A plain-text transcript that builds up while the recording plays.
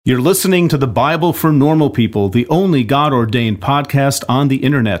You're listening to the Bible for Normal People, the only God-ordained podcast on the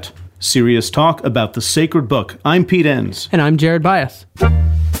internet. Serious talk about the sacred book. I'm Pete Enns. And I'm Jared Bias.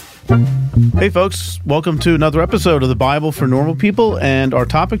 Hey folks, welcome to another episode of the Bible for Normal People, and our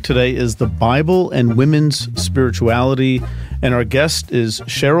topic today is the Bible and women's spirituality, and our guest is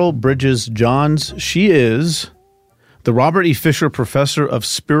Cheryl Bridges-Johns. She is the Robert E. Fisher Professor of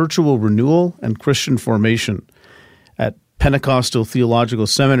Spiritual Renewal and Christian Formation at Pentecostal Theological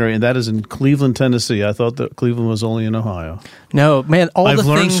Seminary, and that is in Cleveland, Tennessee. I thought that Cleveland was only in Ohio. No, man, all the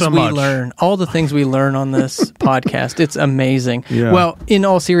things we learn on this podcast, it's amazing. Yeah. Well, in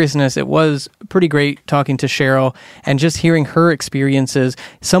all seriousness, it was pretty great talking to Cheryl and just hearing her experiences.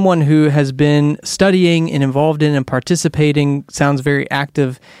 Someone who has been studying and involved in and participating, sounds very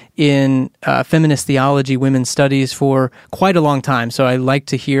active in feminist theology, women's studies for quite a long time. So I like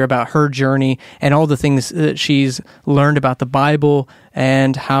to hear about her journey and all the things that she's learned about the Bible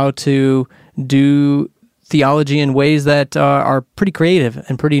and how to do theology in ways that are pretty creative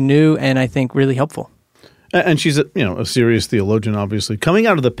and pretty new, and I think really helpful. And she's a serious theologian, obviously, coming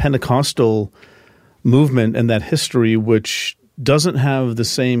out of the Pentecostal movement and that history, which doesn't have the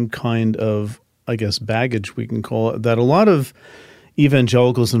same kind of, I guess, baggage, we can call it, that a lot of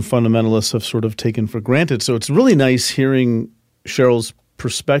evangelicals and fundamentalists have sort of taken for granted. So it's really nice hearing Cheryl's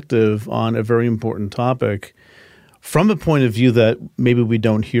perspective on a very important topic from a point of view that maybe we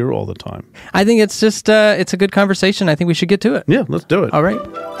don't hear all the time. I think it's just, it's a good conversation. I think we should get to it. Yeah, let's do it. All right.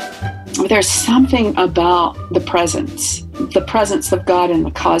 There's something about the presence of God in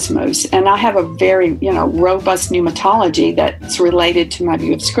the cosmos. And I have a very, robust pneumatology that's related to my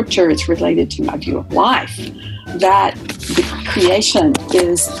view of Scripture. It's related to my view of life. That the creation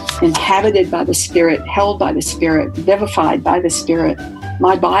is inhabited by the Spirit, held by the Spirit, vivified by the Spirit,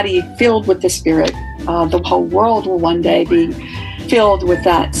 my body filled with the Spirit. The whole world will one day be filled with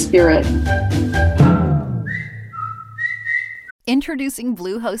that Spirit. Introducing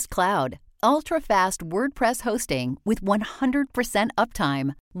Bluehost Cloud, ultra-fast WordPress hosting with 100%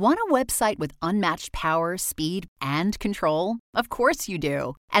 uptime. Want a website with unmatched power, speed, and control? Of course you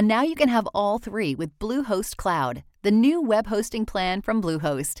do. And now you can have all three with Bluehost Cloud, the new web hosting plan from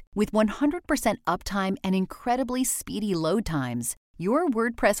Bluehost. With 100% uptime and incredibly speedy load times, your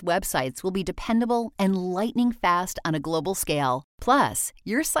WordPress websites will be dependable and lightning fast on a global scale. Plus,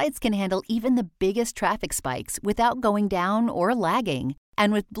 your sites can handle even the biggest traffic spikes without going down or lagging.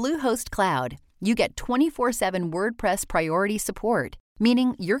 And with Bluehost Cloud, you get 24/7 WordPress priority support,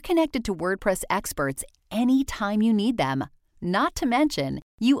 meaning you're connected to WordPress experts anytime you need them. Not to mention,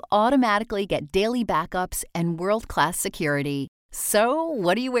 you automatically get daily backups and world-class security. So,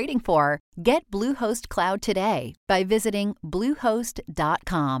 what are you waiting for? Get Bluehost Cloud today by visiting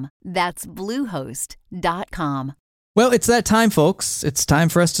Bluehost.com. That's Bluehost.com. Well, it's that time, folks. It's time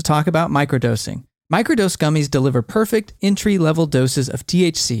for us to talk about microdosing. Microdose gummies deliver perfect entry-level doses of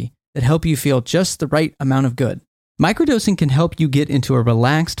THC that help you feel just the right amount of good. Microdosing can help you get into a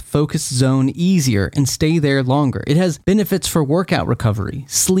relaxed, focused zone easier and stay there longer. It has benefits for workout recovery,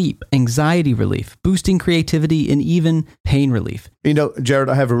 sleep, anxiety relief, boosting creativity, and even pain relief. Jared,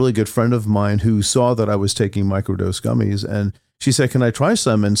 I have a really good friend of mine who saw that I was taking microdose gummies, and she said, "Can I try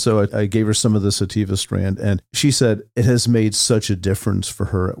some?" And so I gave her some of the sativa strand, and she said it has made such a difference for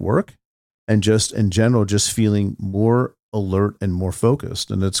her at work and just in general, just feeling more alert and more focused,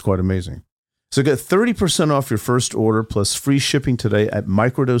 and it's quite amazing. So get 30% off your first order plus free shipping today at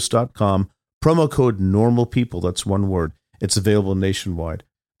microdose.com. Promo code NORMALPEOPLE. That's one word. It's available nationwide.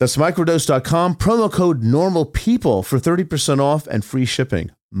 That's microdose.com. Promo code NORMALPEOPLE for 30% off and free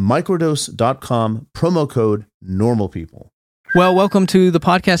shipping. Microdose.com. Promo code NORMALPEOPLE. Well, welcome to the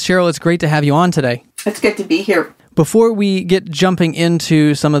podcast, Cheryl. It's great to have you on today. It's good to be here. Before we get jumping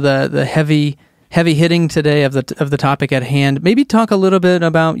into some of the heavy hitting today of the topic at hand, maybe talk a little bit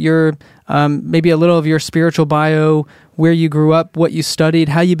about your maybe a little of your spiritual bio, where you grew up, what you studied,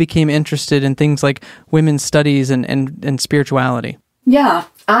 how you became interested in things like women's studies and spirituality. Yeah,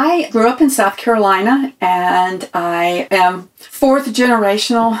 I grew up in South Carolina, and I am fourth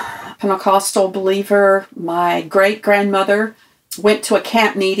generational Pentecostal believer. My great-grandmother went to a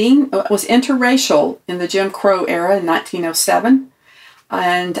camp meeting. It was interracial in the Jim Crow era in 1907.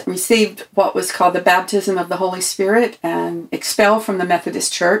 And received what was called the baptism of the Holy Spirit and expelled from the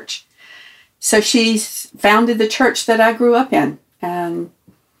Methodist Church. So she founded the church that I grew up in. And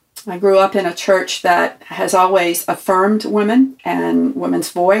I grew up in a church that has always affirmed women and women's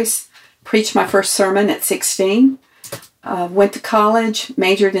voice. Preached my first sermon at 16. Went to college,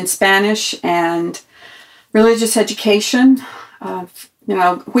 majored in Spanish and religious education.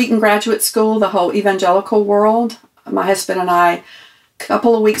 Wheaton Graduate School, the whole evangelical world. My husband and I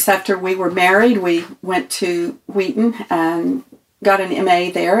couple of weeks after we were married, we went to Wheaton and got an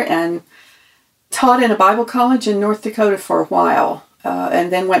MA there and taught in a Bible college in North Dakota for a while,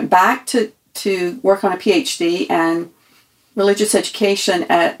 and then went back to work on a PhD and religious education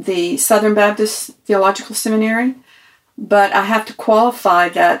at the Southern Baptist Theological Seminary. But I have to qualify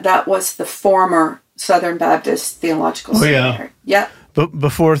that was the former Southern Baptist Theological Seminary. Yeah. But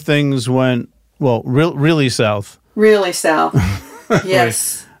before things went, well, really south. Really south.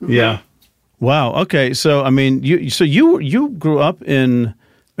 Yes. Right. Mm-hmm. Yeah. Wow. Okay. So, I mean, you grew up in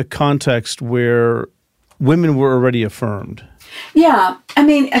a context where women were already affirmed. Yeah. I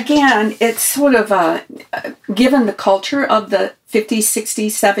mean, again, it's sort of given the culture of the 50s, 60s,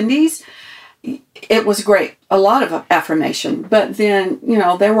 70s, it was great. A lot of affirmation. But then,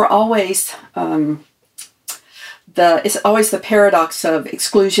 there were always it's always the paradox of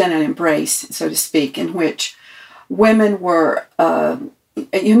exclusion and embrace, so to speak, in which women were,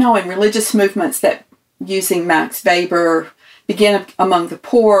 in religious movements that, using Max Weber, begin among the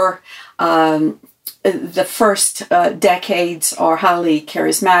poor. The first decades are highly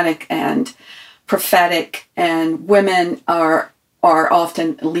charismatic and prophetic, and women are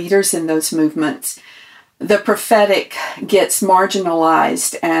often leaders in those movements. The prophetic gets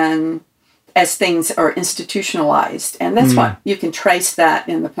marginalized and as things are institutionalized, and that's why you can trace that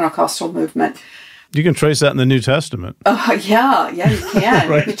in the Pentecostal movement. You can trace that in the New Testament. Yeah, you can.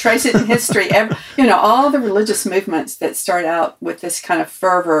 Right. You can trace it in history. All the religious movements that start out with this kind of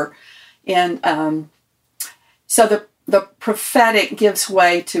fervor, and so the prophetic gives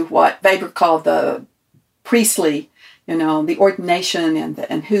way to what Weber called the priestly, the ordination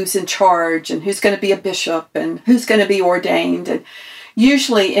and who's in charge and who's going to be a bishop and who's going to be ordained. And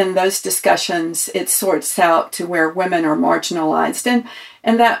usually in those discussions, it sorts out to where women are marginalized.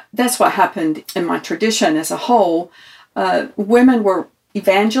 And that's what happened in my tradition as a whole. Women were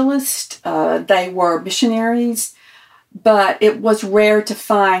evangelists, they were missionaries, but it was rare to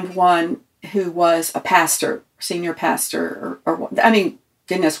find one who was a pastor, senior pastor, or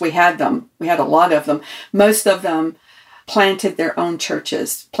goodness, we had them. We had a lot of them. Most of them planted their own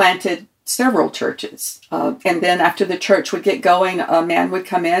churches, planted several churches. And then after the church would get going, a man would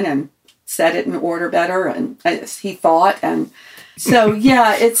come in and set it in order better, and as he thought. And so,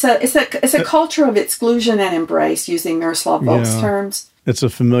 yeah, it's a culture of exclusion and embrace, using Miroslav Volk's terms. It's a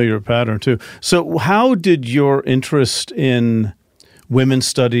familiar pattern, too. So how did your interest in women's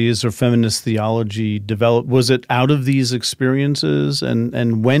studies or feminist theology develop? Was it out of these experiences?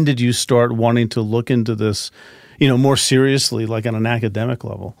 And when did you start wanting to look into this, more seriously, like on an academic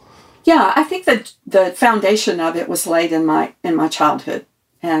level? Yeah, I think that the foundation of it was laid in my childhood,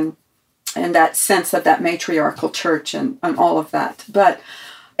 and that sense of that matriarchal church and all of that. But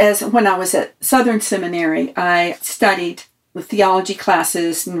when I was at Southern Seminary, I studied the theology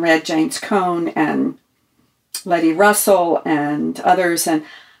classes and read James Cone and Letty Russell and others, and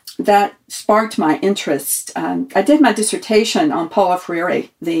that sparked my interest. I did my dissertation on Paulo Freire,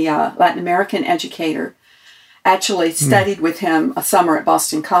 the Latin American educator. Actually studied with him a summer at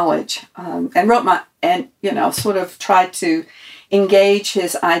Boston College, and sort of tried to engage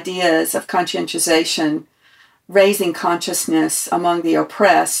his ideas of conscientization, raising consciousness among the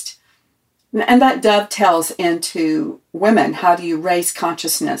oppressed. And that dovetails into women. How do you raise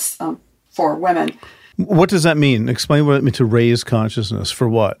consciousness for women? What does that mean? Explain what it means to raise consciousness. For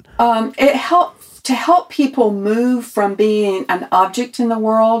what? It helps to help people move from being an object in the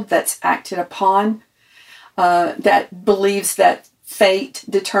world that's acted upon, that believes that fate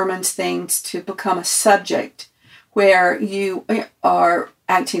determines things, to become a subject where you are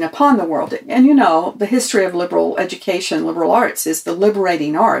acting upon the world. And the history of liberal education, liberal arts, is the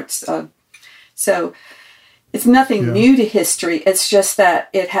liberating arts. So it's nothing new to history. It's just that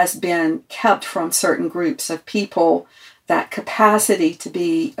it has been kept from certain groups of people, that capacity to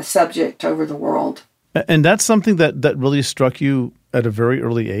be a subject over the world. And that's something that really struck you at a very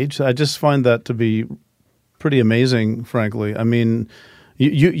early age. I just find that to be pretty amazing, frankly. I mean,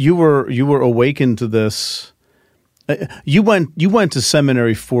 you were awakened to this. You went to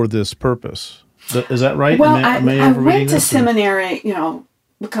seminary for this purpose. Is that right? Well, I went to seminary,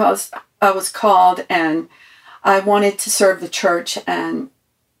 because I was called and I wanted to serve the church,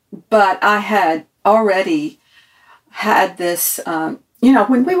 but I had already had this.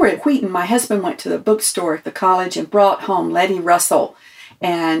 When we were at Wheaton, my husband went to the bookstore at the college and brought home Letty Russell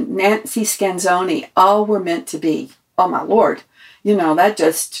and Nancy Scanzoni. All were meant to be. Oh my Lord. That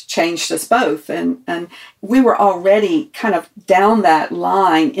just changed us both. And we were already kind of down that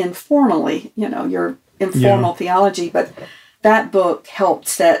line informally, your informal theology. But that book helped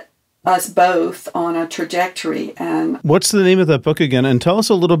set us both on a trajectory. And what's the name of that book again? And tell us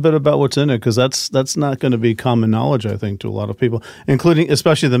a little bit about what's in it, because that's not going to be common knowledge, I think, to a lot of people, including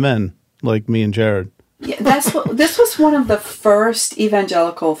especially the men like me and Jared. Yeah, this was one of the first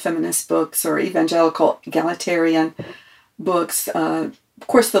evangelical feminist books, or evangelical egalitarian books. Of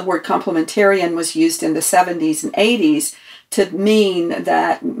course, the word complementarian was used in the 70s and 80s to mean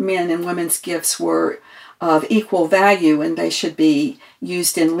that men and women's gifts were of equal value and they should be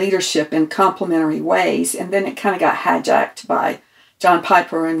used in leadership in complementary ways. And then it kind of got hijacked by John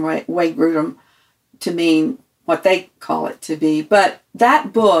Piper and Wade Grudem to mean what they call it to be. But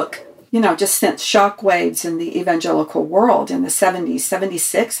that book, just sent shockwaves in the evangelical world in the 70s.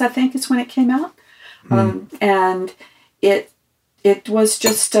 76, I think, is when it came out. And it was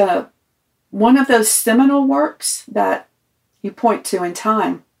just one of those seminal works that you point to in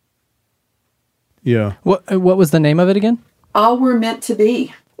time. Yeah. What was the name of it again? All We're Meant to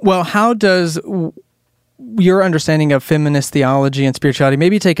Be. Well, how does your understanding of feminist theology and spirituality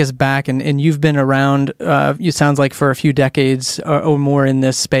maybe take us back? And you've been around, it sounds like, for a few decades or more in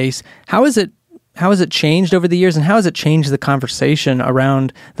this space. How has it changed over the years, and how has it changed the conversation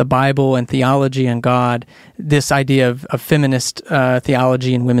around the Bible and theology and God, this idea of feminist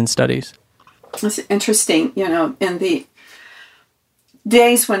theology and women's studies? It's interesting, in the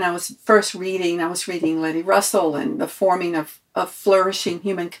days when I was first reading, I was reading Letty Russell and the forming of flourishing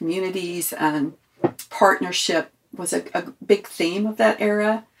human communities, and partnership was a big theme of that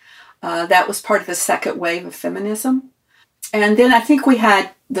era. That was part of the second wave of feminism. And then I think we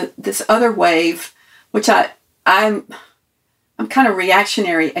had this other wave, which I'm kind of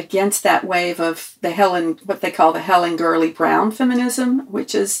reactionary against that wave of what they call the Helen Gurley Brown feminism,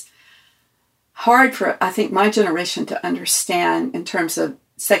 which is hard for, I think, my generation to understand in terms of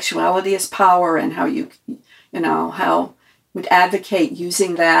sexuality as power and how how would advocate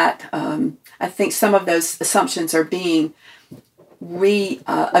using that. I think some of those assumptions are being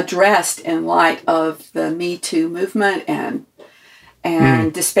addressed in light of the Me Too movement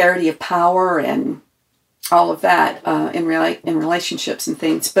and disparity of power and all of that in relationships and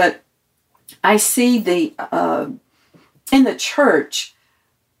things. But I see in the church,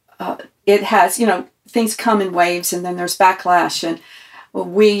 it has, things come in waves, and then there's backlash. And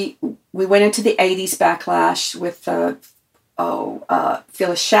we went into the 80s backlash with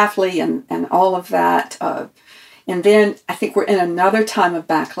Phyllis Schlafly and all of that. And then I think we're in another time of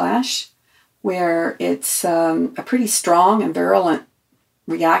backlash where it's a pretty strong and virulent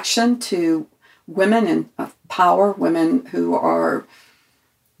reaction to women and of power, women who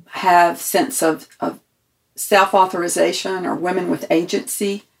have sense of self-authorization, or women with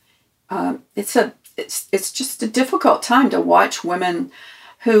agency. It's just a difficult time to watch women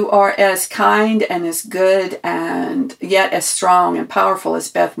who are as kind and as good and yet as strong and powerful as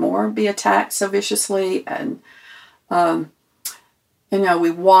Beth Moore be attacked so viciously. And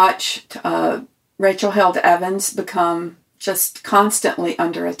we watched Rachel Held Evans become just constantly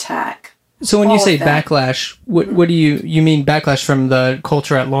under attack. So when you say backlash, what do you mean backlash from the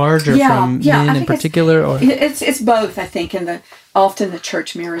culture at large, or from men in particular? Or it's both, I think, and often the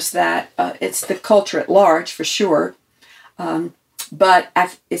church mirrors that. It's the culture at large for sure, but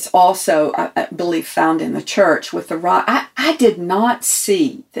it's also, I believe, found in the church with the rise. I did not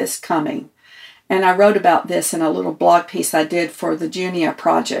see this coming, and I wrote about this in a little blog piece I did for the Junia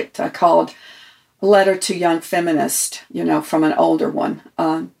Project. I called "Letter to Young Feminist," from an older one.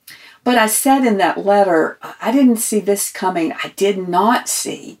 But I said in that letter, I didn't see this coming. I did not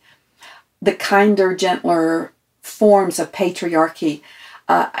see the kinder, gentler forms of patriarchy.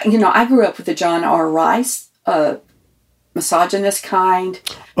 I grew up with the John R. Rice, misogynist kind.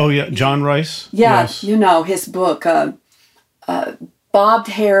 Oh, yeah, John Rice? Yeah, yes. His book, Bobbed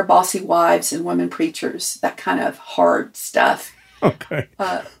Hair, Bossy Wives, and Women Preachers, that kind of hard stuff. Okay.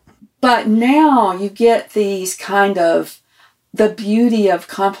 But now you get these kind of the beauty of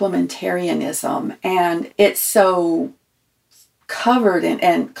complementarianism, and it's so covered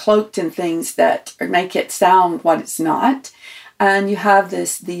and cloaked in things that make it sound what it's not. And you have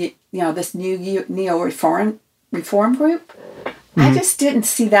this new neo-reform group. Mm-hmm. I just didn't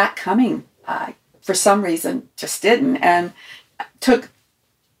see that coming. For some reason, just didn't. And it took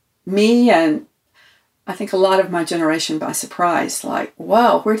me and I think a lot of my generation by surprise. Like,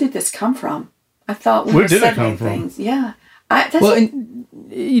 whoa, where did this come from? I thought we were settling things. Yeah.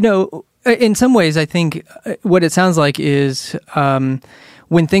 In some ways, I think what it sounds like is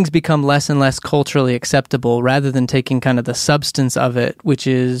when things become less and less culturally acceptable, rather than taking kind of the substance of it, which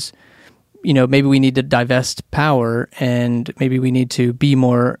is, maybe we need to divest power and maybe we need to be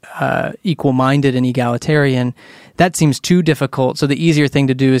more equal-minded and egalitarian. That seems too difficult. So the easier thing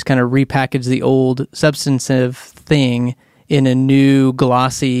to do is kind of repackage the old substantive thing in a new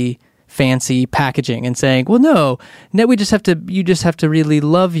glossy, fancy packaging and saying, well, no, you just have to really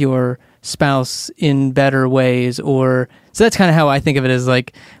love your spouse in better ways. So that's kind of how I think of it, as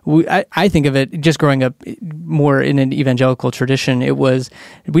like, I think of it just growing up more in an evangelical tradition.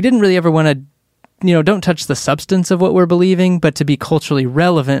 We didn't really ever want to, don't touch the substance of what we're believing, but to be culturally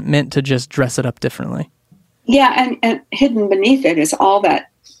relevant meant to just dress it up differently. Yeah, and hidden beneath it is all that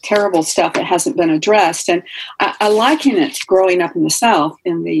terrible stuff that hasn't been addressed. And I liken it to growing up in the South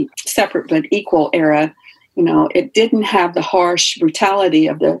in the separate but equal era. It didn't have the harsh brutality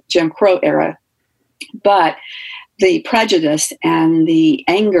of the Jim Crow era, but the prejudice and the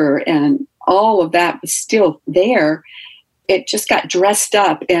anger and all of that was still there. It just got dressed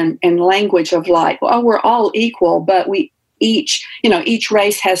up in language of like, well, we're all equal, but we each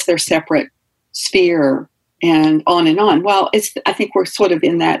race has their separate sphere and on and on. Well, I think we're sort of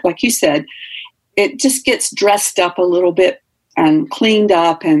in that, like you said, it just gets dressed up a little bit and cleaned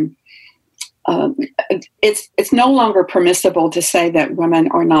up, and it's no longer permissible to say that women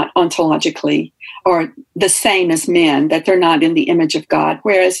are not ontologically or the same as men, that they're not in the image of God.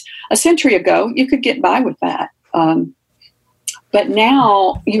 Whereas a century ago, you could get by with that. But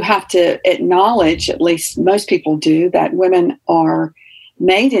now you have to acknowledge, at least most people do, that women are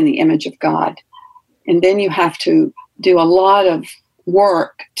made in the image of God. And then you have to do a lot of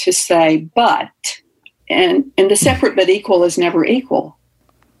work to say, but, and the separate but equal is never equal.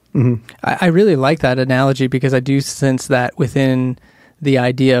 Mm-hmm. I really like that analogy, because I do sense that within the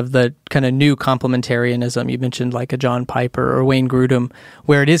idea of the kind of new complementarianism. You mentioned like a John Piper or Wayne Grudem,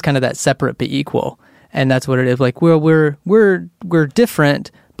 where it is kind of that separate but equal. And that's what it is. Like, well, we're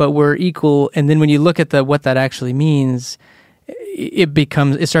different, but we're equal. And then when you look at what that actually means,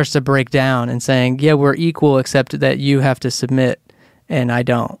 it starts to break down and saying, yeah, we're equal, except that you have to submit and I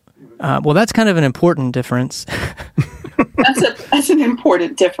don't. Well, that's kind of an important difference. That's an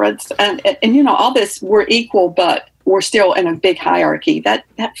important difference. And all this, we're equal, but we're still in a big hierarchy. That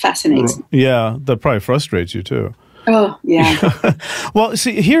fascinates me. Yeah, that probably frustrates you too. Oh, yeah. Well,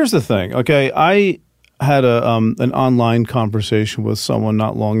 see, here's the thing. Okay, I had an online conversation with someone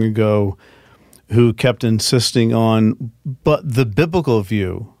not long ago who kept insisting on, but the biblical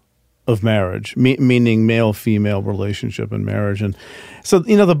view of marriage, meaning male-female relationship in marriage. And so,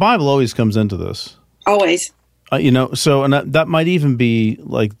 the Bible always comes into this. Always. And that might even be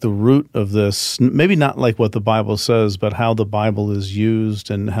like the root of this, maybe not like what the Bible says, but how the Bible is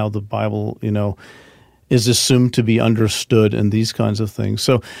used and how the Bible, is assumed to be understood and these kinds of things.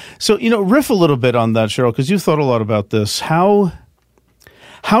 So riff a little bit on that, Cheryl, because you've thought a lot about this. How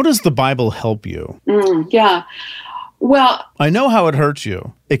does the Bible help you? Yeah. Well, I know how it hurts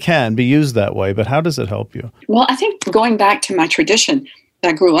you. It can be used that way, but how does it help you? Well, I think going back to my tradition that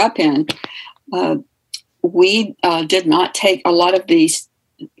I grew up in, we did not take a lot of these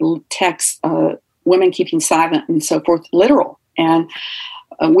texts, women keeping silent and so forth, literal. And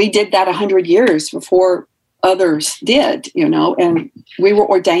we did that 100 years before others did, and we were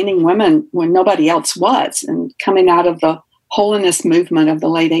ordaining women when nobody else was, and coming out of the holiness movement of the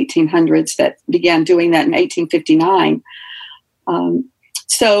late 1800s that began doing that in 1859.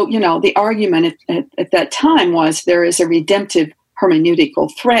 So, the argument at that time was there is a redemptive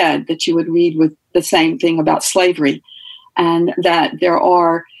hermeneutical thread that you would read with the same thing about slavery, and that there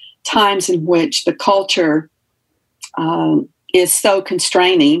are times in which the culture is so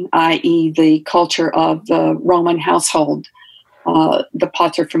constraining, i.e. the culture of the Roman household, the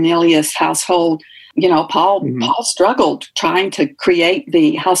paterfamilias household. Paul struggled trying to create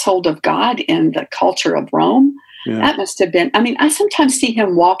the household of God in the culture of Rome. Yeah. That must have been, I sometimes see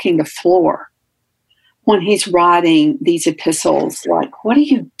him walking the floor when he's writing these epistles. Like, what do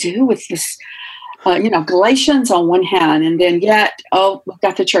you do with this? Galatians on one hand, and then we've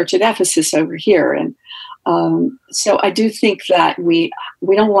got the church at Ephesus over here. And so I do think that we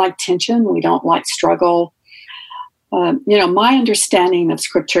don't like tension. We don't like struggle. My understanding of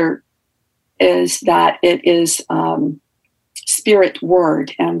Scripture is that it is spirit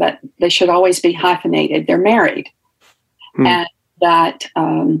word, and that they should always be hyphenated. They're married. And that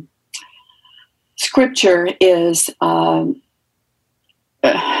Scripture is, the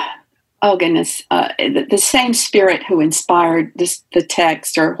same Spirit who inspired the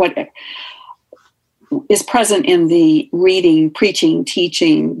text, or what is present in the reading, preaching,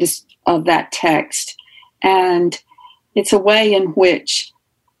 teaching of that text. And it's a way in which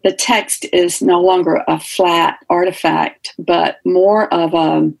the text is no longer a flat artifact, but more of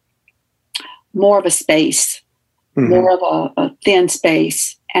more of a space, more of a thin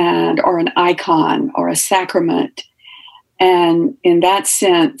space, or an icon or a sacrament. And in that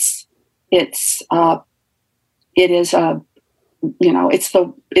sense, it's a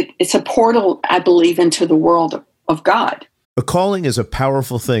portal, I believe, into the world of God. A calling is a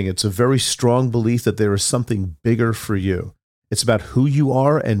powerful thing. It's a very strong belief that there is something bigger for you. It's about who you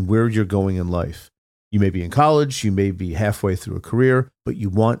are and where you're going in life. You may be in college, you may be halfway through a career, but you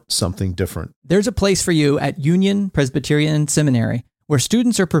want something different. There's a place for you at Union Presbyterian Seminary, where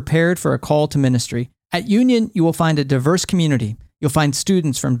students are prepared for a call to ministry. At Union, you will find a diverse community. You'll find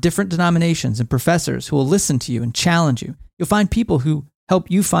students from different denominations and professors who will listen to you and challenge you. You'll find people who help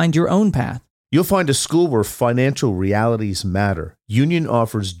you find your own path. You'll find a school where financial realities matter. Union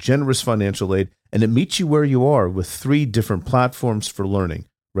offers generous financial aid, and it meets you where you are with 3 different platforms for learning: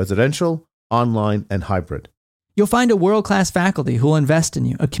 residential, online, and hybrid. You'll find a world-class faculty who will invest in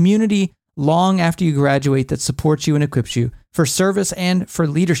you, a community long after you graduate that supports you and equips you for service and for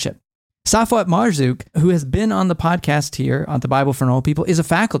leadership. Safwat Marzouk, who has been on the podcast here on the Bible for Normal People, is a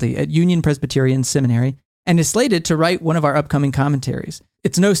faculty at Union Presbyterian Seminary and is slated to write one of our upcoming commentaries.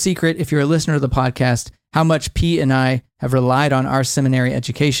 It's no secret, if you're a listener of the podcast, how much P and I have relied on our seminary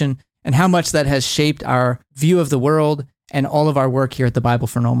education and how much that has shaped our view of the world and all of our work here at the Bible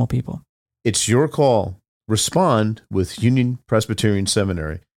for Normal People. It's your call. Respond with Union Presbyterian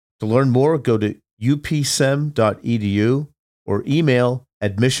Seminary. To learn more, go to upsem.edu or email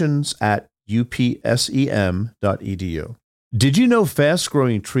admissions@upsem.edu. Did you know Fast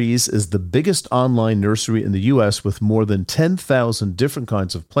Growing Trees is the biggest online nursery in the U.S. with more than 10,000 different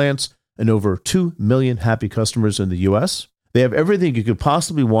kinds of plants and over 2 million happy customers in the U.S.? They have everything you could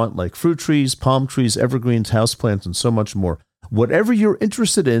possibly want, like fruit trees, palm trees, evergreens, houseplants, and so much more. Whatever you're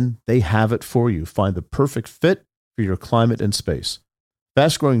interested in, they have it for you. Find the perfect fit for your climate and space.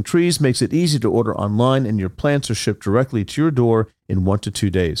 Fast Growing Trees makes it easy to order online, and your plants are shipped directly to your door in 1 to 2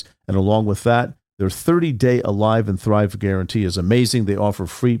 days. And along with that, their 30-day Alive and Thrive guarantee is amazing. They offer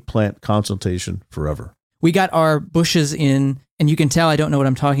free plant consultation forever. We got our bushes in, and you can tell I don't know what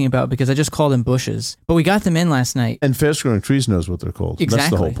I'm talking about because I just called them bushes, but we got them in last night. And Fast Growing Trees knows what they're called. Exactly.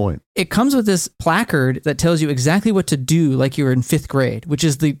 That's the whole point. It comes with this placard that tells you exactly what to do like you were in 5th grade, which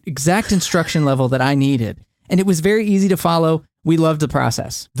is the exact instruction level that I needed. And it was very easy to follow. We loved the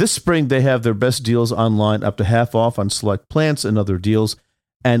process. This spring, they have their best deals online, up to half off on select plants and other deals.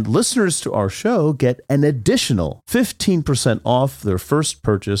 And listeners to our show get an additional 15% off their first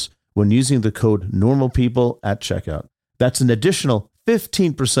purchase when using the code NORMALPEOPLE at checkout. That's an additional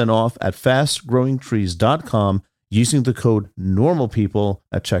 15% off at fastgrowingtrees.com using the code NORMALPEOPLE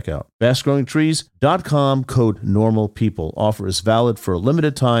at checkout. Fastgrowingtrees.com, code NORMALPEOPLE. Offer is valid for a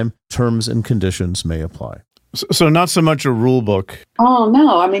limited time. Terms and conditions may apply. So not so much a rule book. Oh,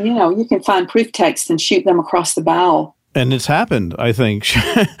 no. I mean, you can find proof texts and shoot them across the bow. And it's happened, I think,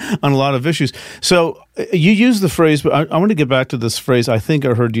 on a lot of issues. So you use the phrase, but I want to get back to this phrase. I think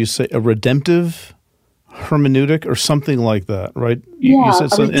I heard you say a redemptive hermeneutic or something like that, right? You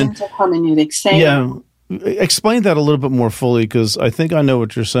said a redemptive hermeneutic. Explain that a little bit more fully, because I think I know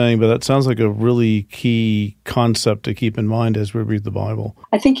what you're saying, but that sounds like a really key concept to keep in mind as we read the Bible.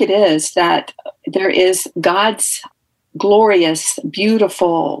 I think it is that there is God's glorious,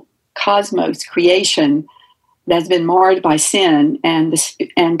 beautiful cosmos creation that's been marred by sin, and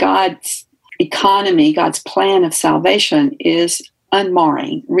God's economy, God's plan of salvation is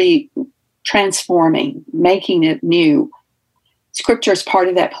unmarring, transforming, making it new. Scripture is part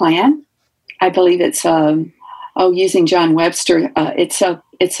of that plan. I believe it's using John Webster, it's a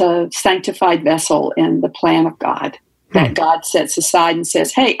sanctified vessel in the plan of God that God sets aside and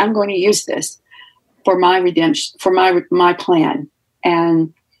says, "Hey, I'm going to use this for my redemption, for my plan."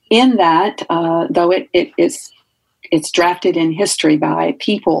 And in that, though it's drafted in history by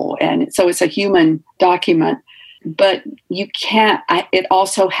people, and so it's a human document, but you can't. It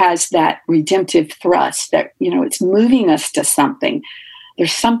also has that redemptive thrust that it's moving us to something.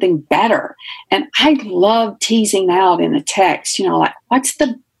 There's something better, and I love teasing out in the text. Like, what's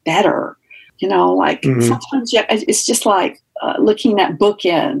the better? Sometimes it's just like looking at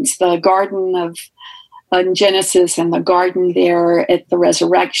bookends, the garden of Genesis and the garden there at the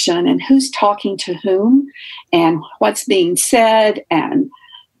resurrection, and who's talking to whom and what's being said, and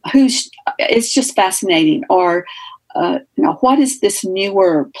it's just fascinating. Or, what is this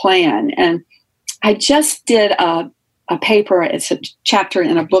newer plan? And I just did a paper. It's a chapter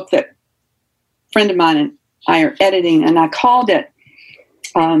in a book that a friend of mine and I are editing, and I called it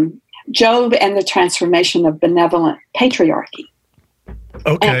Job and the Transformation of Benevolent Patriarchy.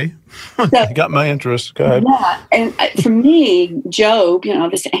 Okay. So, got my interest. Go ahead. Yeah. And for me, Job,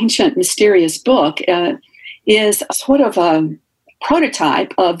 this ancient, mysterious book is sort of a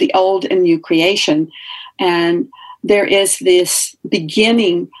prototype of the old and new creation. And there is this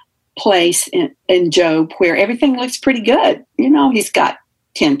beginning place in Job where everything looks pretty good. He's got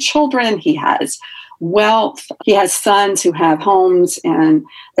 10 children. He has wealth. He has sons who have homes and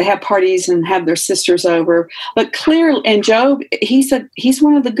they have parties and have their sisters over. But clearly, and Job, he's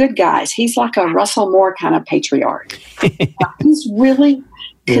one of the good guys. He's like a Russell Moore kind of patriarch. He's really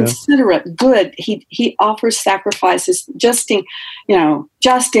considerate, good. He offers sacrifices just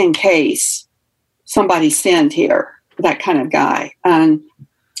in case somebody sinned here. That kind of guy. And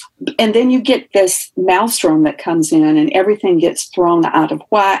then you get this maelstrom that comes in and everything gets thrown out of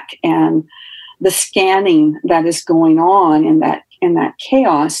whack, and the scanning that is going on in that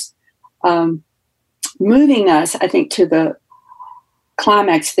chaos, moving us, I think, to the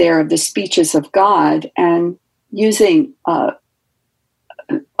climax there of the speeches of God, and using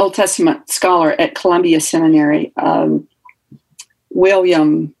Old Testament scholar at Columbia Seminary,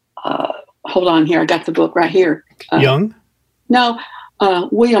 William, hold on here, I got the book right here. Young? No,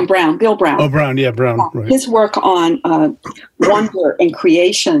 William Brown, Bill Brown. Oh, Brown, yeah, Brown. Right. His work on wonder and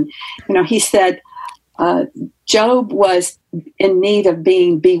creation. He said Job was in need of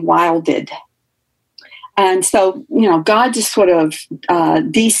being bewilded. And so, God just sort of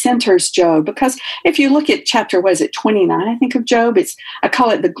decenters Job, because if you look at chapter, 29, I think, of Job, I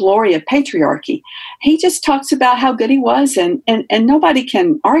call it the glory of patriarchy. He just talks about how good he was, and nobody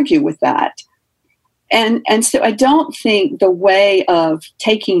can argue with that. And so I don't think the way of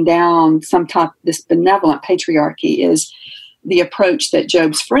taking down this benevolent patriarchy is the approach that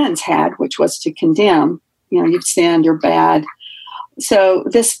Job's friends had, which was to condemn, you've sinned, you're bad. So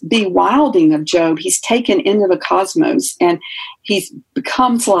this bewilding of Job, he's taken into the cosmos, and he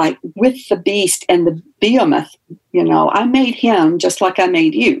becomes like with the beast and the behemoth. I made him just like I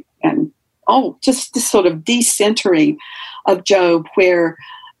made you. And just this sort of decentering of Job, where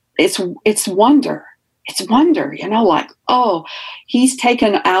it's wonder. It's wonder, he's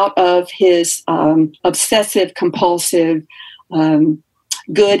taken out of his obsessive, compulsive,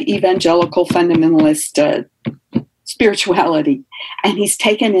 good evangelical fundamentalist spirituality, and he's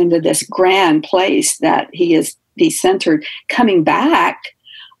taken into this grand place that he is decentered. Coming back,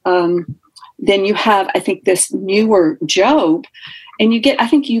 then you have, I think, this newer Job, and you get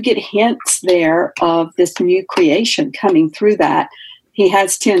hints there of this new creation coming through that. He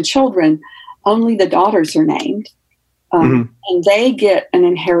has 10 children. Only the daughters are named, and they get an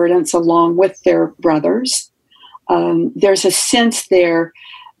inheritance along with their brothers. There's a sense there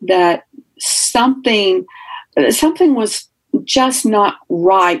that something was just not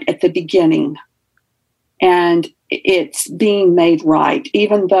right at the beginning, and it's being made right,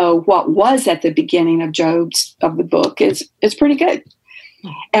 even though what was at the beginning of the book is pretty good.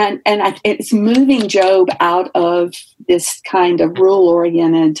 And it's moving Job out of this kind of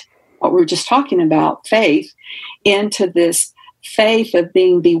rule-oriented, what we were just talking about, faith, into this faith of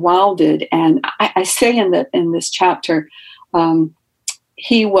being bewildered. And I say in this chapter,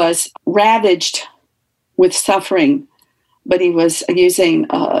 he was ravaged with suffering, but he was using,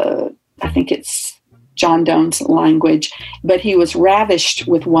 I think it's John Donne's language, but he was ravished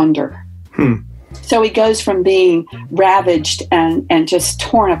with wonder. So he goes from being ravaged and just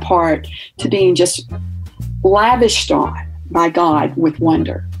torn apart to being just lavished on by God with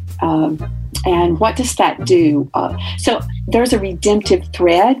wonder. And what does that do? So there's a redemptive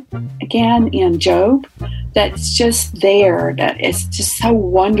thread, again, in Job that's just there, that it's just so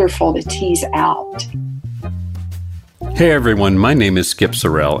wonderful to tease out. Hey everyone, my name is Skip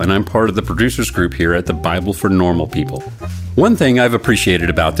Sorrell, and I'm part of the producers group here at the Bible for Normal People. One thing I've appreciated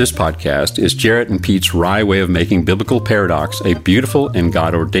about this podcast is Jarrett and Pete's wry way of making biblical paradox a beautiful and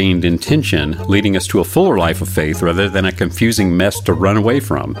God-ordained intention, leading us to a fuller life of faith rather than a confusing mess to run away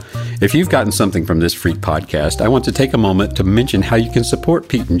from. If you've gotten something from this freak podcast, I want to take a moment to mention how you can support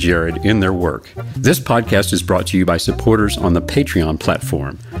Pete and Jared in their work. This podcast is brought to you by supporters on the Patreon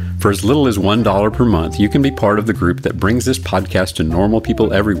platform. For as little as $1 per month, you can be part of the group that brings this podcast to normal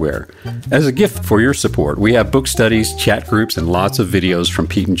people everywhere. As a gift for your support, we have book studies, chat groups, and lots of videos from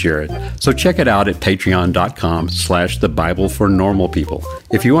Pete and Jared. So check it out at patreon.com/the Bible for Normal People.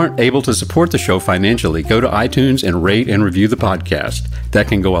 If you aren't able to support the show financially, go to iTunes and rate and review the podcast. That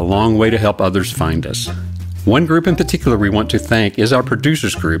can go a long way to help others find us. One group in particular we want to thank is our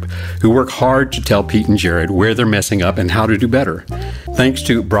producers group, who work hard to tell Pete and Jared where they're messing up and how to do better. Thanks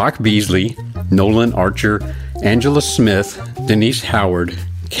to Brock Beasley, Nolan Archer, Angela Smith, Denise Howard,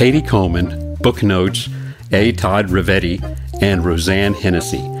 Katie Coleman, Book Notes, A. Todd Rivetti, and Roseanne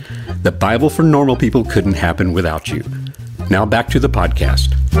Hennessy. The Bible for Normal People couldn't happen without you. Now back to the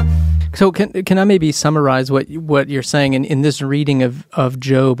podcast. So can I maybe summarize what you're saying in this reading of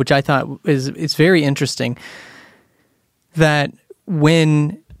Job, which I thought is very interesting, that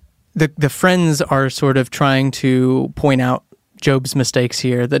when the friends are sort of trying to point out Job's mistakes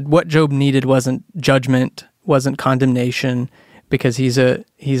here, that what Job needed wasn't judgment, wasn't condemnation, because he's a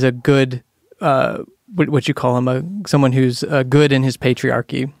good, what you call him, someone who's good in his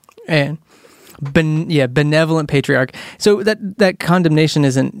patriarchy, and benevolent patriarch. So that condemnation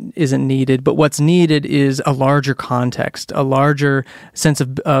isn't needed, but what's needed is a larger context, a larger sense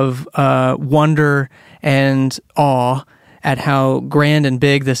of wonder and awe at how grand and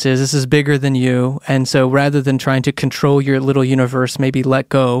big this is. This is bigger than you. And so rather than trying to control your little universe, maybe let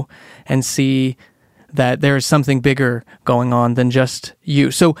go and see that there is something bigger going on than just you.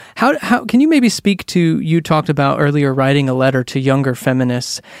 So how can you maybe speak to, you talked about earlier writing a letter to younger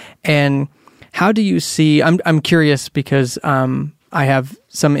feminists, and how do you see, I'm curious because I have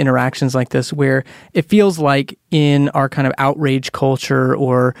some interactions like this where it feels like in our kind of outrage culture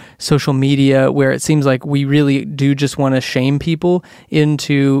or social media, where it seems like we really do just want to shame people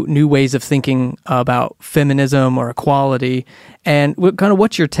into new ways of thinking about feminism or equality. And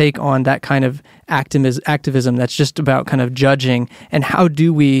what's your take on that kind of activism that's just about kind of judging, and how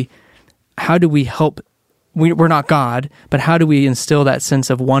do we help? We're not God, but how do we instill that sense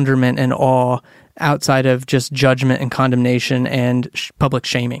of wonderment and awe outside of just judgment and condemnation and public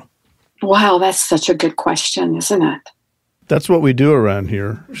shaming? Wow, that's such a good question, isn't it? That's what we do around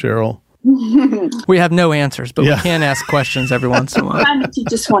here, Cheryl. We have no answers, but we can ask questions every once in a while. Kind of you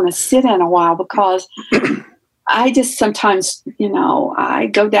just want to sit in a while, because I just sometimes, I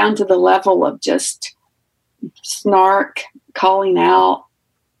go down to the level of just snark, calling out,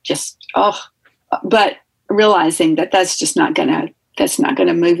 but realizing that that's just not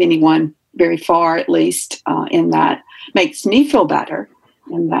gonna move anyone very far, at least in that makes me feel better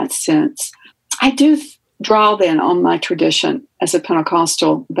in that sense. I do draw then on my tradition as a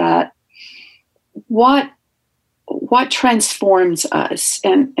Pentecostal that what transforms us,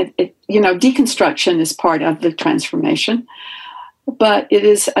 and deconstruction is part of the transformation, but it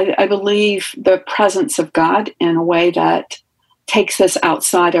is, I believe, the presence of God in a way that takes us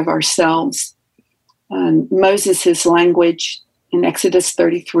outside of ourselves. Moses' language in Exodus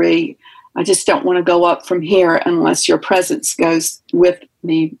 33, I just don't want to go up from here unless your presence goes with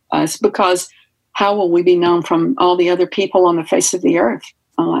us, because how will we be known from all the other people on the face of the earth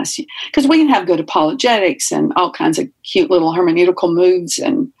because we can have good apologetics and all kinds of cute little hermeneutical moves,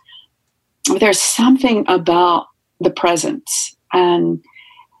 and there's something about the presence, and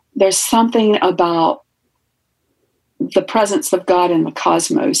there's something about the presence of God in the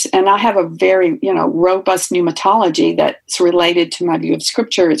cosmos. And I have a very, robust pneumatology that's related to my view of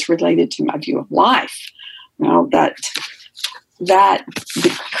Scripture. It's related to my view of life. That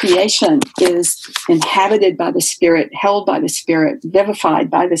the creation is inhabited by the Spirit, held by the Spirit,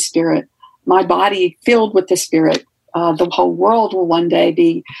 vivified by the Spirit. My body filled with the Spirit. The whole world will one day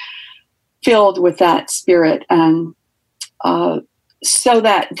be filled with that Spirit, and so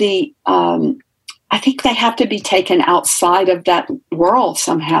that I think they have to be taken outside of that world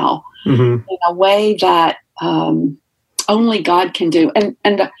somehow, in a way that only God can do. And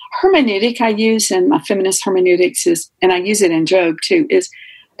the hermeneutic I use in my feminist hermeneutics is, and I use it in Job too, is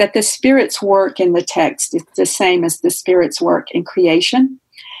that the Spirit's work in the text is the same as the Spirit's work in creation.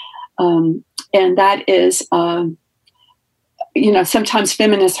 And that is, sometimes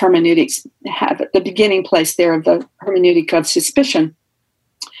feminist hermeneutics have the beginning place there of the hermeneutic of suspicion,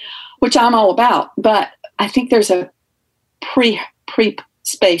 which I'm all about, but I think there's a pre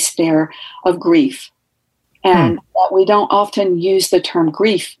space there of grief, and that we don't often use the term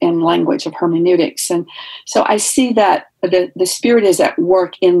grief in language of hermeneutics. And so I see that the Spirit is at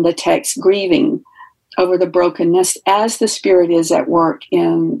work in the text, grieving over the brokenness, as the Spirit is at work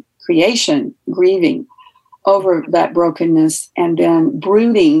in creation, grieving over that brokenness, and then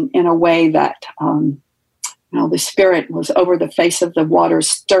brooding in a way that the Spirit was over the face of the waters,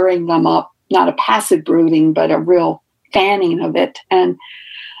 stirring them up, not a passive brooding, but a real fanning of it. And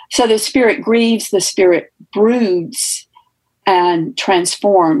so the Spirit grieves, the Spirit broods and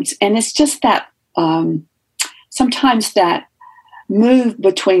transforms. And it's just that sometimes that move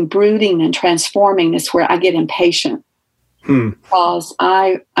between brooding and transforming is where I get impatient, because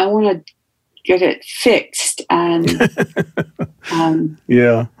I want to get it fixed and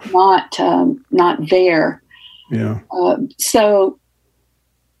not there. Yeah.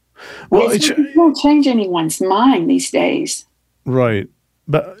 It won't change anyone's mind these days. Right.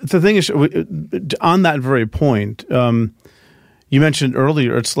 But the thing is, on that very point, you mentioned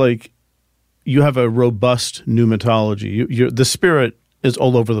earlier, it's like you have a robust pneumatology. The Spirit is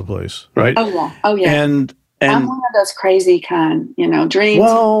all over the place, right? Oh yeah. And I'm one of those crazy kind, dreams.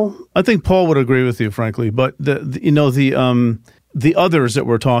 Well, I think Paul would agree with you, frankly. But the others that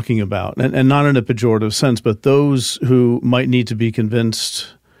we're talking about, and not in a pejorative sense, but those who might need to be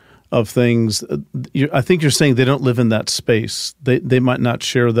convinced of things, I think you're saying they don't live in that space. They might not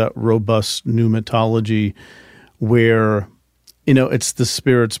share that robust pneumatology where, it's the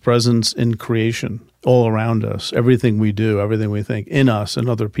Spirit's presence in creation all around us, everything we do, everything we think, in us and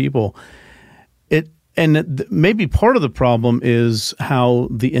other people. Maybe part of the problem is how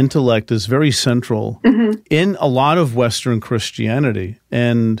the intellect is very central in a lot of Western Christianity.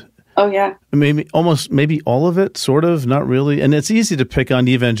 And maybe all of it, sort of, not really. And it's easy to pick on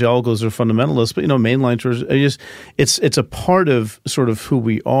evangelicals or fundamentalists, but mainline church, it's a part of sort of who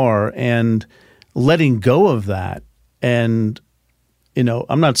we are, and letting go of that. And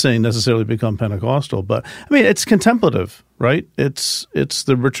I'm not saying necessarily become Pentecostal, but it's contemplative, right? It's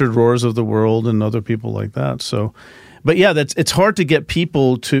the Richard Rohrs of the world and other people like that. So, but yeah, it's hard to get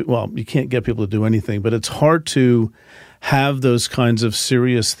people to. Well, you can't get people to do anything, but it's hard to have those kinds of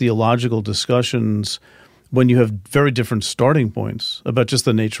serious theological discussions when you have very different starting points about just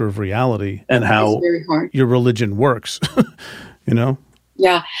the nature of reality and how your religion works.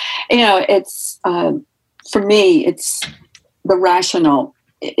 Yeah, it's for me, it's. The rational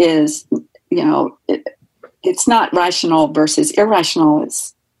is, it's not rational versus irrational.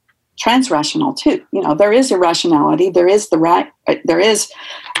 It's transrational too. There is irrationality. It's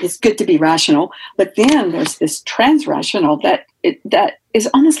good to be rational, but then there's this transrational that is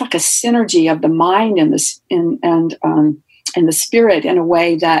almost like a synergy of the mind and the spirit in a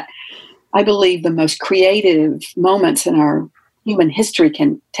way that I believe the most creative moments in our human history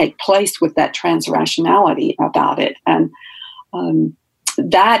can take place with that transrationality about it. And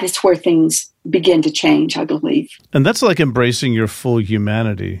that is where things begin to change, I believe. And that's like embracing your full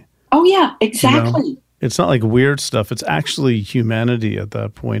humanity. Oh, yeah, exactly. It's not like weird stuff. It's actually humanity at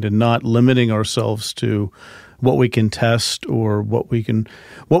that point, and not limiting ourselves to what we can test or what we can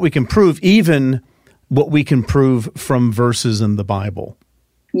prove, even what we can prove from verses in the Bible.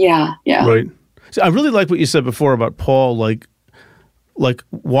 Yeah. Right. So I really like what you said before about Paul, like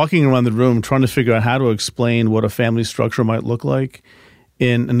walking around the room trying to figure out how to explain what a family structure might look like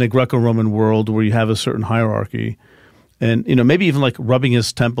in the Greco-Roman world where you have a certain hierarchy. And, maybe even like rubbing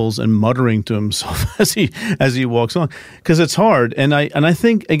his temples and muttering to himself as he walks on, because it's hard. And I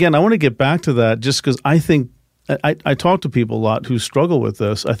think, again, I want to get back to that just because I think I talk to people a lot who struggle with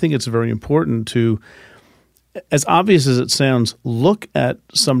this. I think it's very important to, as obvious as it sounds, look at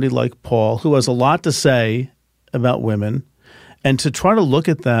somebody like Paul who has a lot to say about women, and to try to look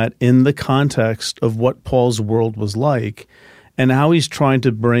at that in the context of what Paul's world was like and how he's trying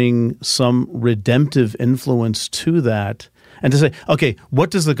to bring some redemptive influence to that, and to say, okay, what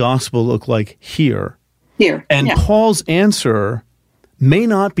does the gospel look like here? And Paul's answer may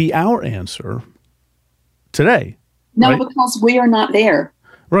not be our answer today. No, right? Because we are not there.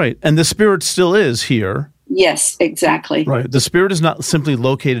 Right. And the Spirit still is here. Yes, exactly. Right. The Spirit is not simply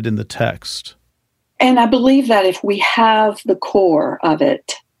located in the text. And I believe that if we have the core of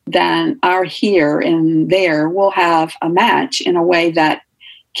it, then our here and there will have a match in a way that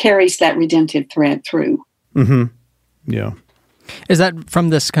carries that redemptive thread through. Mm-hmm. Yeah. Is that from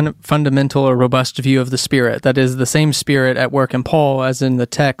this kind of fundamental or robust view of the Spirit, that is the same Spirit at work in Paul as in the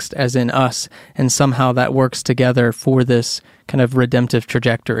text, as in us, and somehow that works together for this kind of redemptive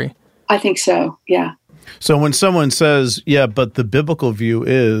trajectory? I think so, yeah. So when someone says, yeah, but the biblical view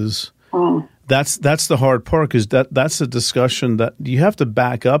is... That's the hard part, because that's a discussion that you have to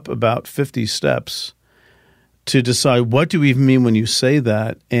back up about 50 steps to decide what do we even mean when you say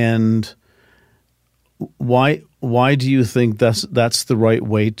that, and why do you think that's the right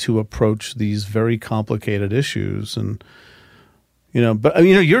way to approach these very complicated issues. And but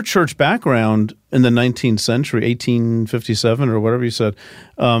your church background in the 19th century, 1857 or whatever you said,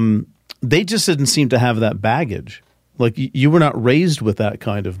 they just didn't seem to have that baggage. Like, you were not raised with that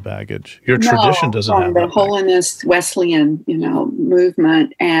kind of baggage. Your tradition doesn't have that. From the Holiness Wesleyan,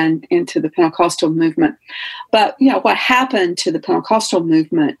 movement and into the Pentecostal movement. But, what happened to the Pentecostal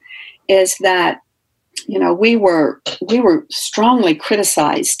movement is that, we were strongly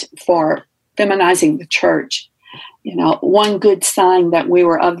criticized for feminizing the church. One good sign that we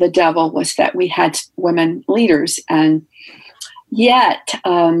were of the devil was that we had women leaders, and yet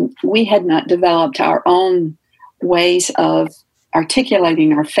we had not developed our own ways of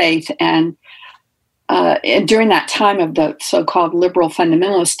articulating our faith. And during that time of the so-called liberal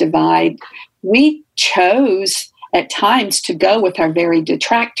fundamentalist divide, we chose at times to go with our very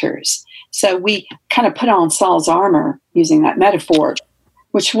detractors. So we kind of put on Saul's armor, using that metaphor,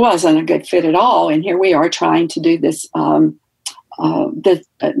 which wasn't a good fit at all. And here we are trying to do this. The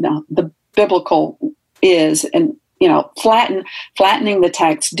biblical is, and flattening the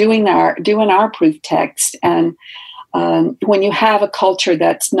text, doing our proof text. And when you have a culture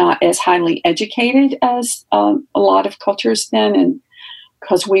that's not as highly educated as a lot of cultures then, and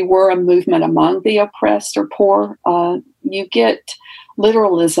because we were a movement among the oppressed or poor, you get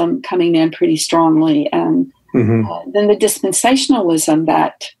literalism coming in pretty strongly, and then the dispensationalism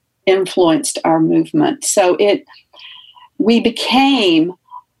that influenced our movement. So we became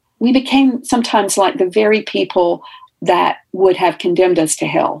sometimes like the very people that would have condemned us to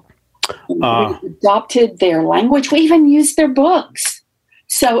hell. We adopted their language. We even used their books.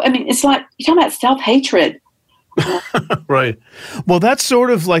 So, I mean, it's like, you're talking about self-hatred. Right. Well, that's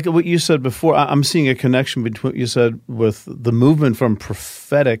sort of like what you said before. I'm seeing a connection between what you said with the movement from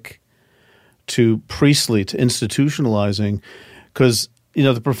prophetic to priestly to institutionalizing, because,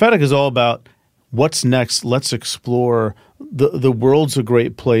 the prophetic is all about what's next. Let's explore. The world's a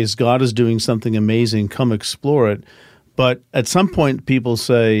great place. God is doing something amazing. Come explore it. But at some point, people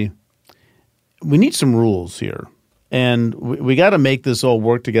say, we need some rules here. And we got to make this all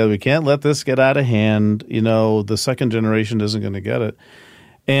work together. We can't let this get out of hand. The second generation isn't going to get it.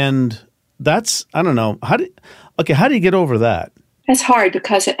 And that's, I don't know. How do you get over that? It's hard,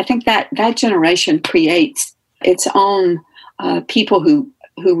 because I think that generation creates its own people who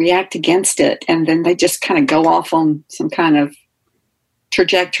react against it. And then they just kind of go off on some kind of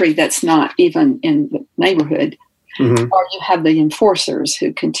trajectory that's not even in the neighborhood. Mm-hmm. Or you have the enforcers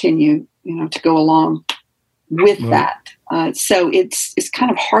who continue, to go along with that. So it's kind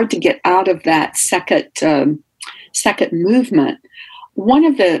of hard to get out of that second movement. One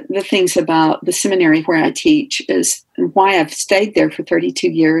of the things about the seminary where I teach is, and why I've stayed there for 32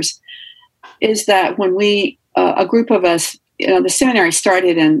 years, is that when a group of us, the seminary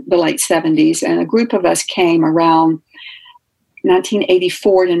started in the late 70s, and a group of us came around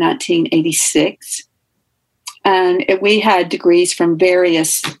 1984 to 1986. And we had degrees from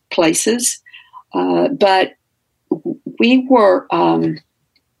various places, but we were,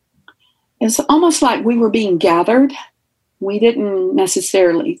 it's almost like we were being gathered. We didn't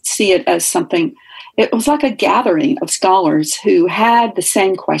necessarily see it as something. It was like a gathering of scholars who had the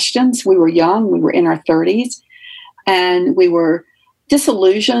same questions. We were young, we were in our 30s, and we were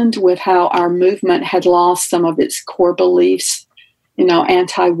disillusioned with how our movement had lost some of its core beliefs,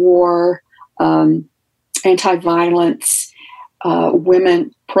 anti-war, anti-violence,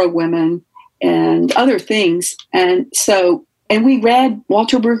 women, pro-women, and other things. And we read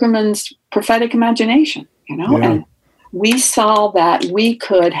Walter Brueggemann's Prophetic Imagination, and we saw that we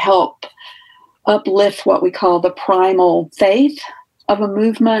could help uplift what we call the primal faith of a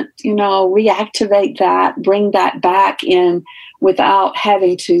movement, reactivate that, bring that back in without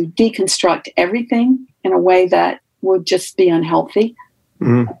having to deconstruct everything in a way that would just be unhealthy.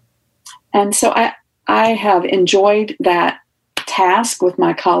 Mm-hmm. And so I have enjoyed that task with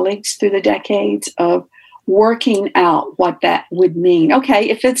my colleagues through the decades of working out what that would mean. Okay,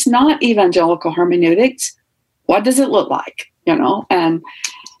 if it's not evangelical hermeneutics, what does it look like?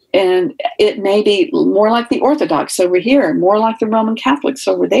 And it may be more like the Orthodox over here, and more like the Roman Catholics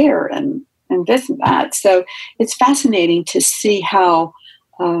over there, and this and that. So it's fascinating to see how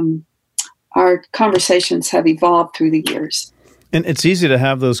our conversations have evolved through the years. And it's easy to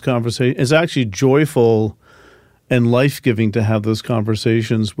have those conversations. It's actually joyful and life-giving to have those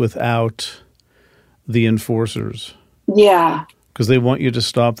conversations without the enforcers. Yeah. Because they want you to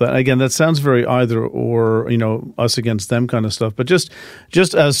stop that. Again, that sounds very either or, us against them kind of stuff. But just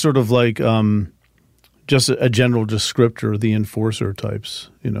as sort of like just a general descriptor, the enforcer types,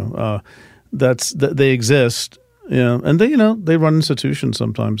 they exist. And they run institutions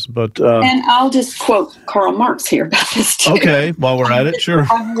sometimes, but and I'll just quote Karl Marx here about this too. Okay, while we're at it, sure.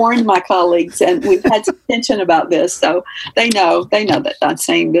 I've warned my colleagues, and we've had some tension about this, so they know that I'm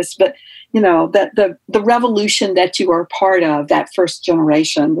saying this. But that the revolution that you are part of, that first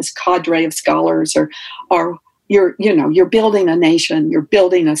generation, this cadre of scholars, or you're building a nation, you're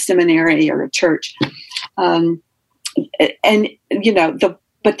building a seminary or a church,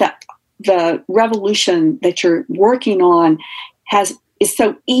 the revolution that you're working on is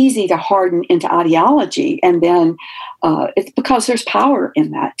so easy to harden into ideology, and then it's because there's power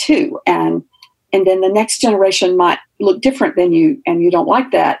in that too, and then the next generation might look different than you, and you don't like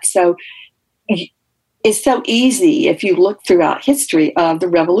that. So it's so easy, if you look throughout history, of the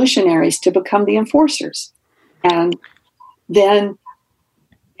revolutionaries to become the enforcers, and then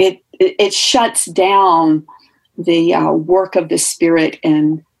it shuts down the work of the Spirit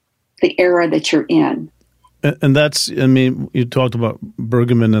and the era that you're in. And that's, I mean, you talked about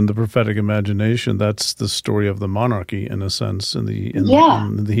Bergman and the prophetic imagination. That's the story of the monarchy, in a sense, in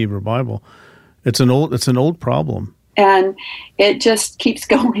the Hebrew Bible. It's an old problem, and it just keeps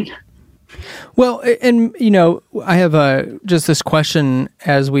going. Well, and I have just this question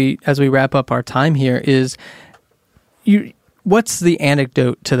as we wrap up our time here. Is what's the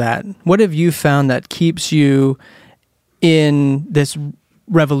antidote to that? What have you found that keeps you in this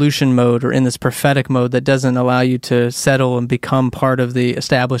revolution mode or in this prophetic mode that doesn't allow you to settle and become part of the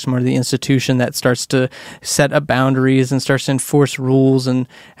establishment or the institution that starts to set up boundaries and starts to enforce rules? And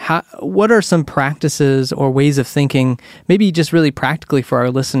what are some practices or ways of thinking, maybe just really practically for our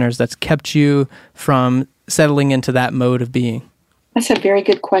listeners, that's kept you from settling into that mode of being? That's a very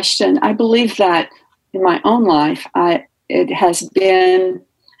good question. I believe that in my own life, it has been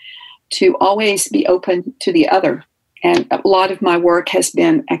to always be open to the other. And a lot of my work has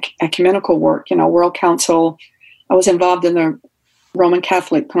been ecumenical work, World Council. I was involved in the Roman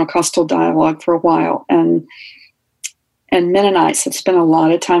Catholic Pentecostal dialogue for a while, and Mennonites. I've spent a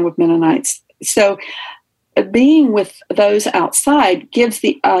lot of time with Mennonites. So being with those outside gives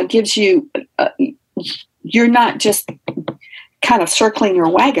you, you're not just kind of circling your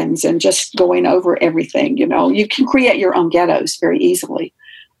wagons and just going over everything. You can create your own ghettos very easily.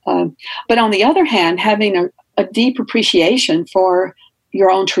 But on the other hand, having a deep appreciation for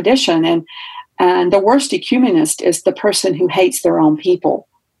your own tradition, and the worst ecumenist is the person who hates their own people,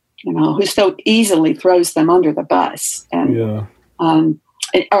 who so easily throws them under the bus and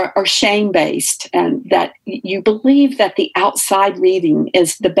are shame-based, and that you believe that the outside reading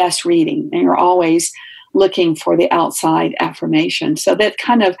is the best reading, and you're always looking for the outside affirmation. So that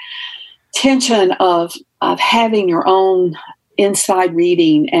kind of tension of having your own inside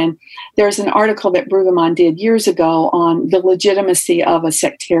reading. And there's an article that Brueggemann did years ago on the legitimacy of a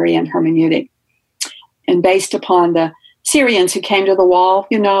sectarian hermeneutic, and based upon the Syrians who came to the wall,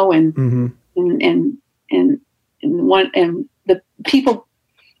 and the people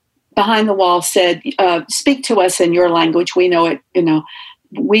behind the wall said, "Speak to us in your language. We know it."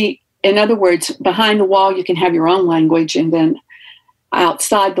 In other words, behind the wall you can have your own language, and then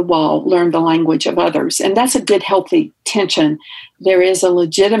outside the wall, learn the language of others. And that's a good, healthy tension. There is a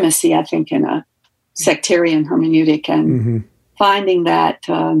legitimacy, I think, in a sectarian hermeneutic, and finding that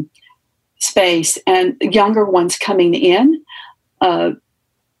space. And younger ones coming in, I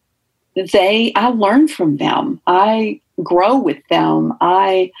learn from them. I grow with them.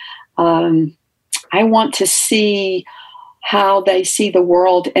 I want to see how they see the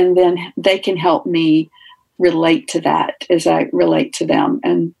world, and then they can help me relate to that as I relate to them.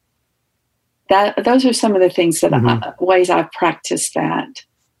 And those are some of the things that ways I've practiced that.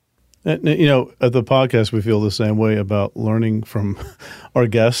 At the podcast, we feel the same way about learning from our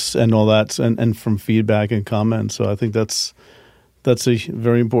guests and all that, and from feedback and comments. So I think that's a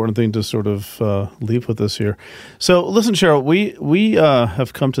very important thing to sort of leave with us here. So listen, Cheryl, we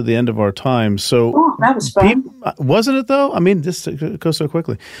have come to the end of our time. So that was fun. Wasn't it though? I mean, this goes so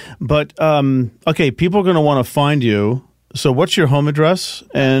quickly. But okay, people are going to want to find you. So what's your home address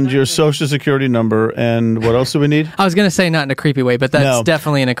and your social security number, and what else do we need? I was going to say not in a creepy way, but that's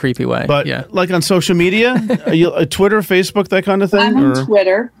definitely in a creepy way. But like on social media, are you, Twitter, Facebook, that kind of thing? I'm on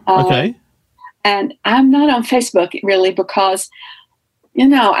Twitter. Okay. And I'm not on Facebook really because,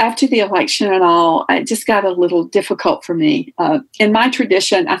 after the election and all, it just got a little difficult for me. In my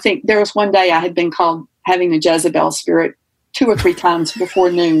tradition, I think there was one day I had been called having a Jezebel spirit 2 or 3 times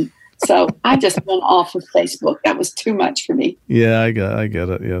before noon. So I just went off of Facebook. That was too much for me. Yeah, I get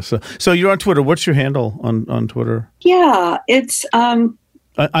it. Yeah. So you're on Twitter. What's your handle on Twitter? Yeah, it's... I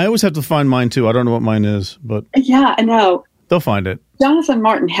always have to find mine too. I don't know what mine is, but... Yeah, I know. They'll find it. Jonathan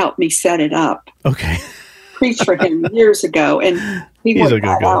Martin helped me set it up. Okay. Preached for him years ago, and he worked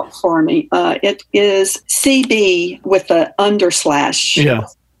that out for me. It is CB with the underslash. Yeah.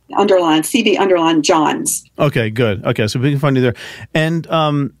 Underline, CB underline Johns. Okay, good. Okay, so we can find you there. And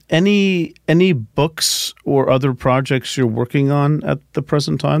any books or other projects you're working on at the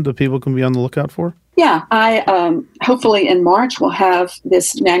present time that people can be on the lookout for? Yeah, I hopefully in March will have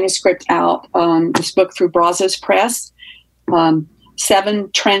this manuscript out, this book through Brazos Press, 7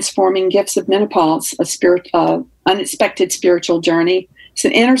 Transforming Gifts of Menopause, Unexpected Spiritual Journey. It's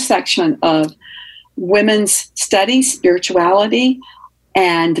an intersection of women's studies, spirituality,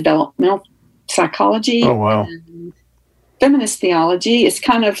 and developmental psychology. Oh, wow. And feminist theology. It's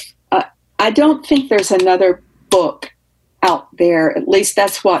kind of, I don't think there's another book out there, at least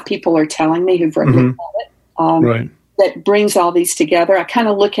that's what people are telling me who've written about it, right. that brings all these together. I kind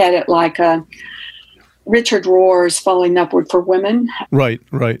of look at it like Richard Rohr's Falling Upward for Women. Right.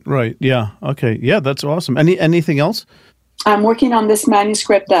 Yeah. Okay. Yeah, that's awesome. Anything else? I'm working on this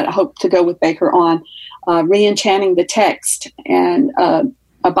manuscript that I hope to go with Baker on, re-enchanting the text and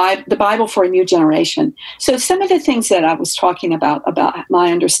the Bible for a new generation. So some of the things that I was talking about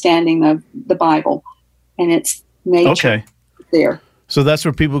my understanding of the Bible and its nature there. So that's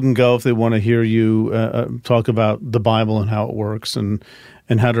where people can go if they want to hear you talk about the Bible and how it works and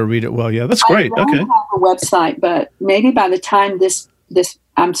how to read it well. Yeah, that's great. I don't have a website, but maybe by the time this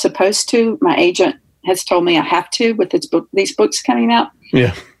I'm supposed to, my agent has told me I have to with these books coming out.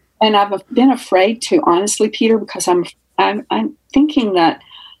 Yeah. And I've been afraid to, honestly, Peter, because I'm thinking that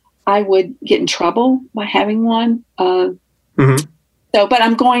I would get in trouble by having one. Mm-hmm. So, but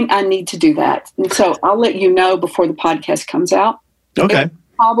I need to do that. And so I'll let you know before the podcast comes out. Okay. It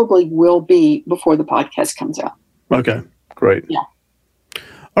probably will be before the podcast comes out. Okay. Great. Yeah.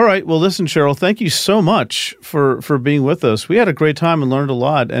 All right. Well, listen, Cheryl, thank you so much for being with us. We had a great time and learned a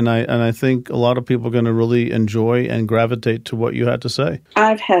lot, and I think a lot of people are going to really enjoy and gravitate to what you had to say.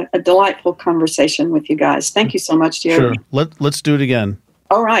 I've had a delightful conversation with you guys. Thank you so much, Jerry. Sure. Let's do it again.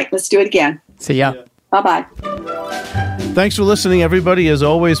 All right. Let's do it again. See ya. Bye-bye. Thanks for listening, everybody. As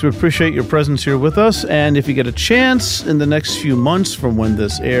always, we appreciate your presence here with us. And if you get a chance in the next few months from when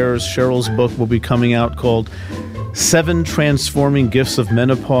this airs, Cheryl's book will be coming out called 7 Transforming Gifts of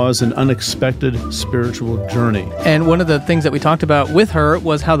Menopause, an Unexpected Spiritual Journey. And one of the things that we talked about with her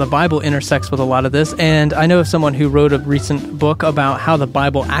was how the Bible intersects with a lot of this. And I know of someone who wrote a recent book about how the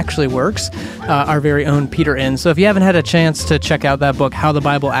Bible actually works, our very own Peter N. So if you haven't had a chance to check out that book, How the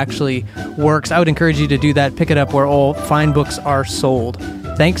Bible Actually Works, I would encourage you to do that. Pick it up where all fine books are sold.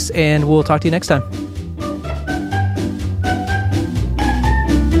 Thanks, and we'll talk to you next time.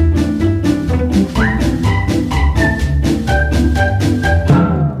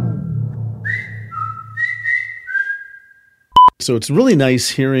 So it's really nice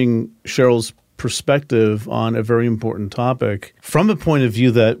hearing Cheryl's perspective on a very important topic from a point of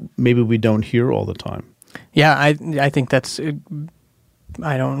view that maybe we don't hear all the time. Yeah, I think that's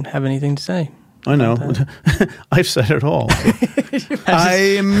I don't have anything to say. I know. I've said it all. I've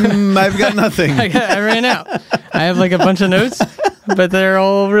got nothing. I ran out. I have like a bunch of notes, but they're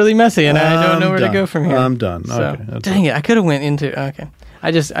all really messy, and I don't know where to go from here. I'm done. So, okay, dang it. I could have went into, okay.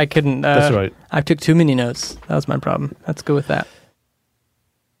 I couldn't. That's right. I took too many notes. That was my problem. Let's go with that.